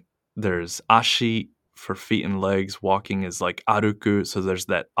walking, there's ashi for feet and legs. Walking is like aruku, so there's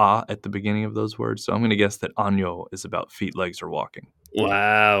that a at the beginning of those words. So I'm going to guess that anyo is about feet, legs, or walking.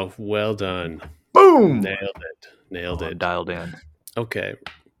 Wow, well done. Boom! Nailed it. Dialed in. Okay,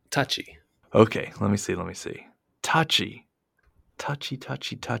 touchy. Okay, let me see. Touchy.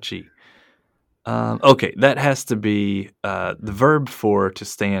 Okay, that has to be the verb for to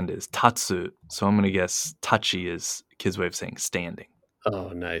stand is tatsu. So I'm gonna guess touchy is kids' way of saying standing. Oh,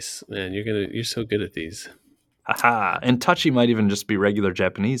 nice, man! You're so good at these. Haha! And touchy might even just be regular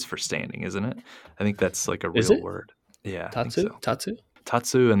Japanese for standing, isn't it? I think that's like a real word. Yeah, Tatsu? I think so. Tatsu?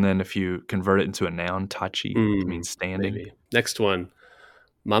 Tatsu, and then if you convert it into a noun, tachi, it means standing. Maybe. Next one,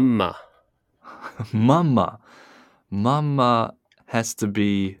 mama. Mama has to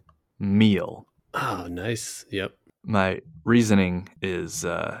be meal. Oh, nice. Yep. My reasoning is,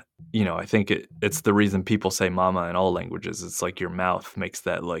 I think it's the reason people say mama in all languages. It's like your mouth makes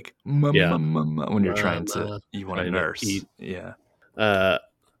that like mama when you're trying to you want to nurse. Eat. Yeah.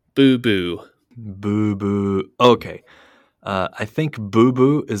 Boo boo. Boo boo. Okay. I think boo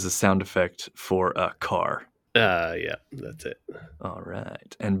boo is a sound effect for a car. Yeah, that's it. All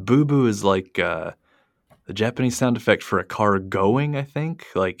right. And boo boo is like the Japanese sound effect for a car going, I think,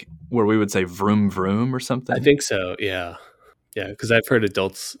 like where we would say vroom vroom or I something. think so. Yeah. Yeah. Because I've heard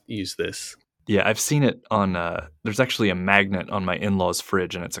adults use this. Yeah, I've seen it on. There's actually a magnet on my in-laws'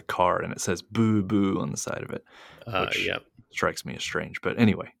 fridge, and it's a car, and it says "boo boo" on the side of it, which Yeah. strikes me as strange. But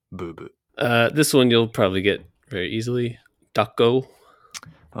anyway, boo boo. This one you'll probably get very easily. Dako.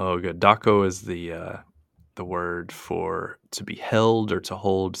 Oh, good. Dako is the word for to be held or to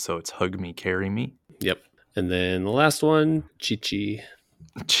hold, so it's hug me, carry me. Yep. And then the last one, Chi-Chi.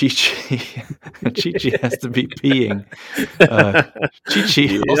 Chi-Chi. Chi-Chi has to be peeing. Chi-Chi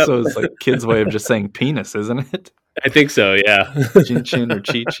Yep. also is like kids' way of just saying penis, isn't it? I think so, yeah. Chin-chin or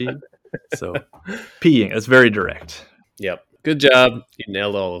Chi-Chi. So peeing, it's very direct. Yep. Good job. You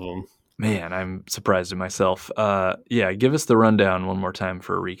nailed all of them. Man, I'm surprised at myself. Yeah, give us the rundown one more time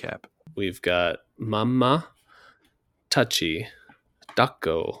for a recap. We've got Mama, Tachi,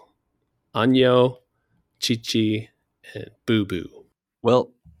 Dako, Anyo, Chi-Chi, and Boo Boo.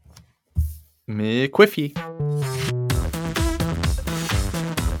 Well, me quiffy.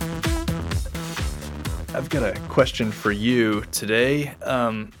 I've got a question for you today.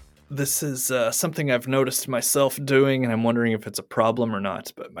 This is something I've noticed myself doing, and I'm wondering if it's a problem or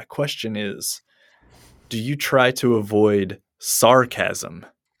not. But my question is, do you try to avoid sarcasm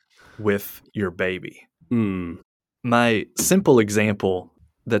with your baby? My simple example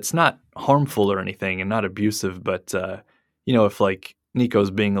that's not harmful or anything and not abusive, but, if like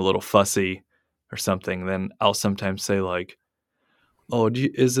Nico's being a little fussy or something, then I'll sometimes say like, "Oh,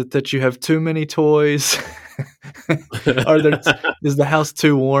 is it that you have too many toys? Is the house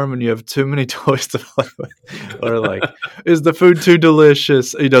too warm and you have too many toys to play with?" Or like, "Is the food too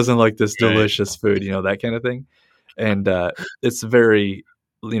delicious? He doesn't like this delicious food," that kind of thing. And it's very,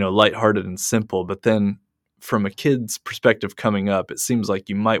 lighthearted and simple. But then from a kid's perspective coming up, it seems like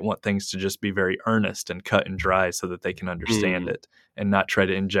you might want things to just be very earnest and cut and dry so that they can understand it and not try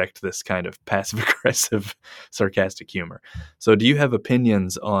to inject this kind of passive aggressive, sarcastic humor. So do you have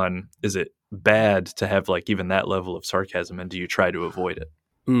opinions on, is it bad to have like even that level of sarcasm, and do you try to avoid it?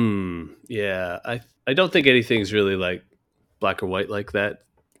 Yeah. I don't think anything's really like black or white like that.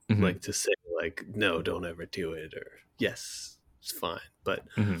 Mm-hmm. Like to say like, no, don't ever do it, or yes, it's fine. But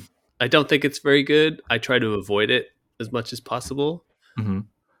I don't think it's very good. I try to avoid it as much as possible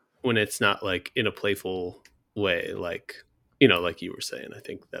when it's not like in a playful way, like, like you were saying. I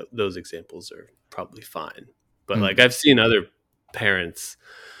think that those examples are probably fine. But like I've seen other parents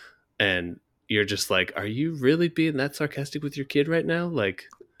and you're just like, are you really being that sarcastic with your kid right now? Like,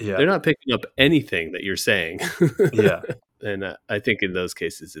 they're not picking up anything that you're saying. Yeah. And I think in those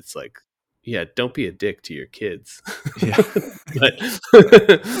cases, it's like, yeah, don't be a dick to your kids. Yeah. but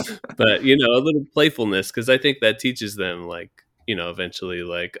a little playfulness, because I think that teaches them, like, eventually,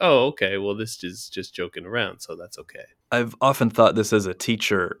 like, oh, okay, well, this is just joking around, so that's okay. I've often thought this as a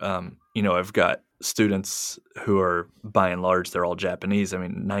teacher. I've got students who are, by and large, they're all Japanese. I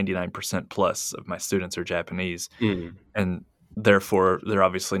mean, 99% plus of my students are Japanese. And therefore, they're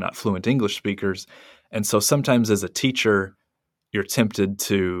obviously not fluent English speakers. And so sometimes as a teacher, you're tempted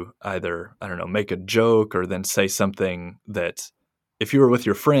to either, I don't know, make a joke or then say something that if you were with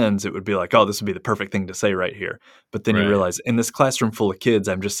your friends, it would be like, oh, this would be the perfect thing to say right here. But then you realize in this classroom full of kids,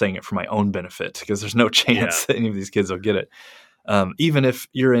 I'm just saying it for my own benefit because there's no chance that any of these kids will get it. Even if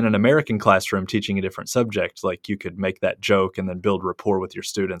you're in an American classroom teaching a different subject, like you could make that joke and then build rapport with your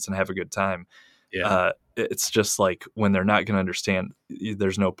students and have a good time. It's just like when they're not going to understand,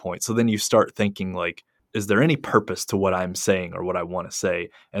 there's no point. So then you start thinking like, is there any purpose to what I'm saying or what I want to say?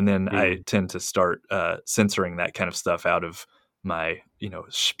 And then I tend to start censoring that kind of stuff out of my,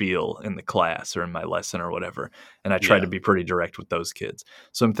 spiel in the class or in my lesson or whatever. And I try to be pretty direct with those kids.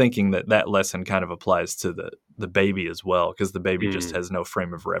 So I'm thinking that lesson kind of applies to the baby as well, because the baby just has no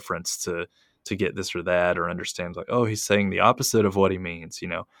frame of reference to get this or that, or understands like, oh, he's saying the opposite of what he means,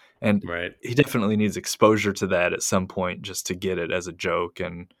 and he definitely needs exposure to that at some point just to get it as a joke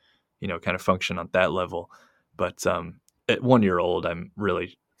and, kind of function on that level. But at 1 year old, I'm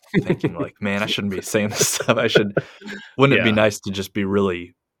really thinking like, man, I shouldn't be saying this stuff. Wouldn't it be nice to just be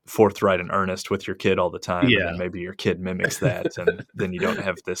really forthright and earnest with your kid all the time? And then maybe your kid mimics that. And then you don't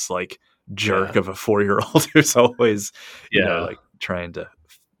have this like jerk of a 4-year-old who's always, like trying to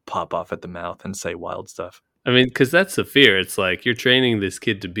pop off at the mouth and say wild stuff. I mean, because that's the fear. It's like you're training this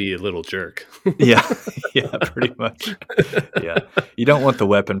kid to be a little jerk. Yeah, pretty much. Yeah, you don't want the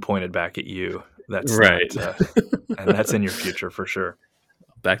weapon pointed back at you. That's right, and that's in your future for sure.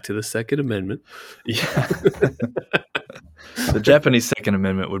 Back to the Second Amendment. Yeah. The Japanese Second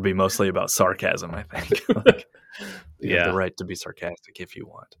Amendment would be mostly about sarcasm, I think. Like, you have the right to be sarcastic if you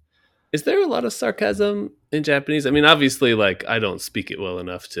want. Is there a lot of sarcasm in Japanese? I mean, obviously, like, I don't speak it well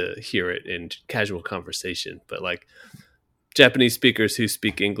enough to hear it in casual conversation, but like Japanese speakers who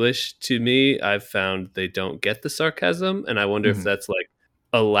speak English, to me, I've found they don't get the sarcasm. And I wonder if that's like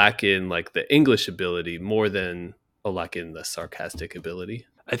a lack in like the English ability more than a lack in the sarcastic ability.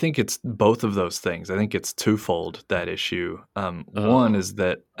 I think it's both of those things. I think it's twofold, that issue. One is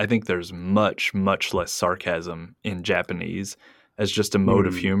that I think there's much, much less sarcasm in Japanese as just a mode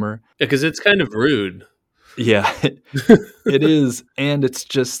of humor. Yeah, because it's kind of rude. Yeah, it is. And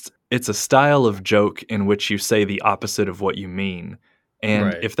it's a style of joke in which you say the opposite of what you mean.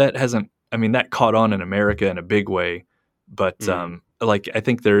 And if that that caught on in America in a big way. But like, I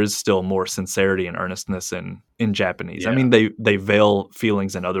think there is still more sincerity and earnestness in Japanese. Yeah. I mean, they veil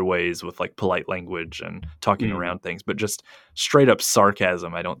feelings in other ways with like polite language and talking around things, but just straight up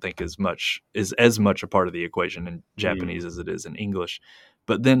sarcasm, I don't think is as much a part of the equation in Japanese as it is in English.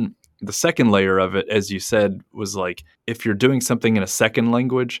 But then the second layer of it, as you said, was like, if you're doing something in a second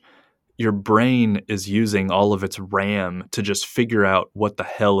language, your brain is using all of its RAM to just figure out what the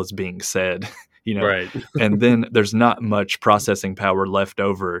hell is being said. Right. And then there's not much processing power left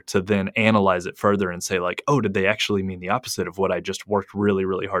over to then analyze it further and say like, oh, did they actually mean the opposite of what I just worked really,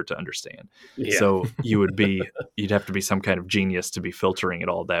 really hard to understand? Yeah. So you'd have to be some kind of genius to be filtering it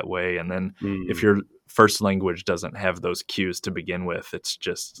all that way. And then if your first language doesn't have those cues to begin with, it's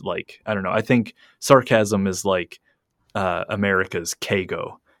just like, I don't know. I think sarcasm is like America's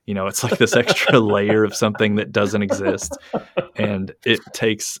Keigo. It's like this extra layer of something that doesn't exist. And it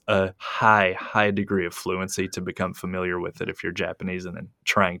takes a high degree of fluency to become familiar with it if you're Japanese and then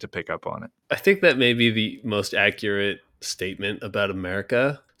trying to pick up on it. I think that may be the most accurate statement about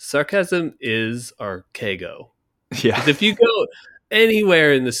America. Sarcasm is our Keigo. Yeah. If you go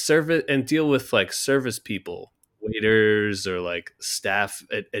anywhere in the service and deal with like service people, waiters or like staff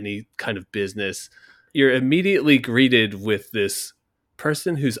at any kind of business, you're immediately greeted with this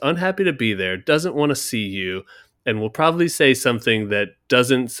person who's unhappy to be there, doesn't want to see you, and will probably say something that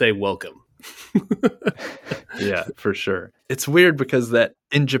doesn't say welcome. Yeah, for sure. It's weird because that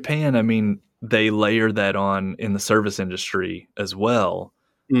in Japan, I mean, they layer that on in the service industry as well,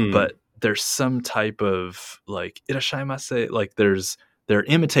 but there's some type of like irashaimase, like they're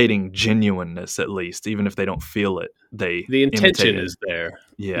imitating genuineness, at least, even if they don't feel it. The intention is there.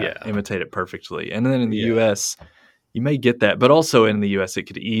 Yeah, imitate it perfectly. And then in the US, you may get that, but also in the US, it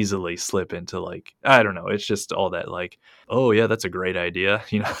could easily slip into like, I don't know. It's just all that like, oh yeah, that's a great idea.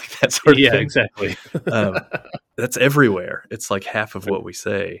 Like that sort of thing. Yeah, exactly. That's everywhere. It's like half of what we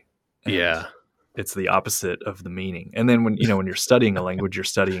say. Yeah. It's the opposite of the meaning. And then when you're studying a language, you're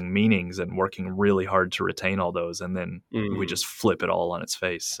studying meanings and working really hard to retain all those. And then we just flip it all on its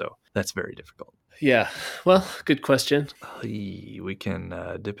face. So that's very difficult. Yeah. Well, good question. We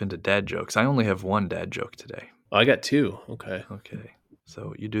can dip into dad jokes. I only have one dad joke today. Oh, I got two. Okay.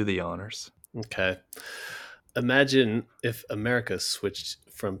 So you do the honors. Okay. Imagine if America switched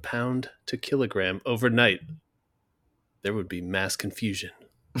from pound to kilogram overnight. There would be mass confusion.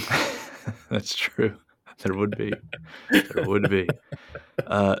 That's true. There would be.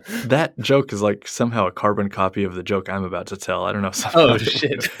 That joke is like somehow a carbon copy of the joke I'm about to tell. I don't know. Oh,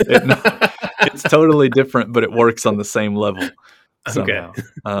 shit. It's totally different, but it works on the same level somehow.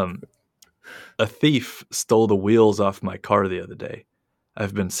 Okay. A thief stole the wheels off my car the other day.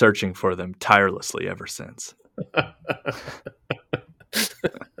 I've been searching for them tirelessly ever since.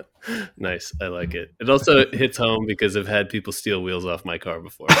 Nice. I like it. It also hits home because I've had people steal wheels off my car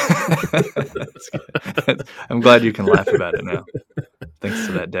before. That's good. I'm glad you can laugh about it now. Thanks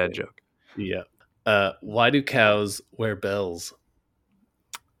to that dad joke. Yeah. Why do cows wear bells?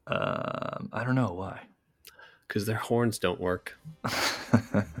 I don't know why. Because their horns don't work.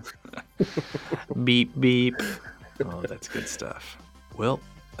 Beep, beep. Oh, that's good stuff. Well,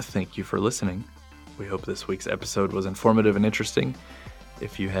 thank you for listening. We hope this week's episode was informative and interesting.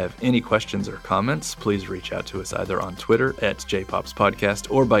 If you have any questions or comments, please reach out to us either on Twitter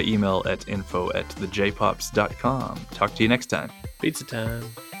 @JPopsPodcast or by email at info@thejpops.com. Talk to you next time. Pizza time.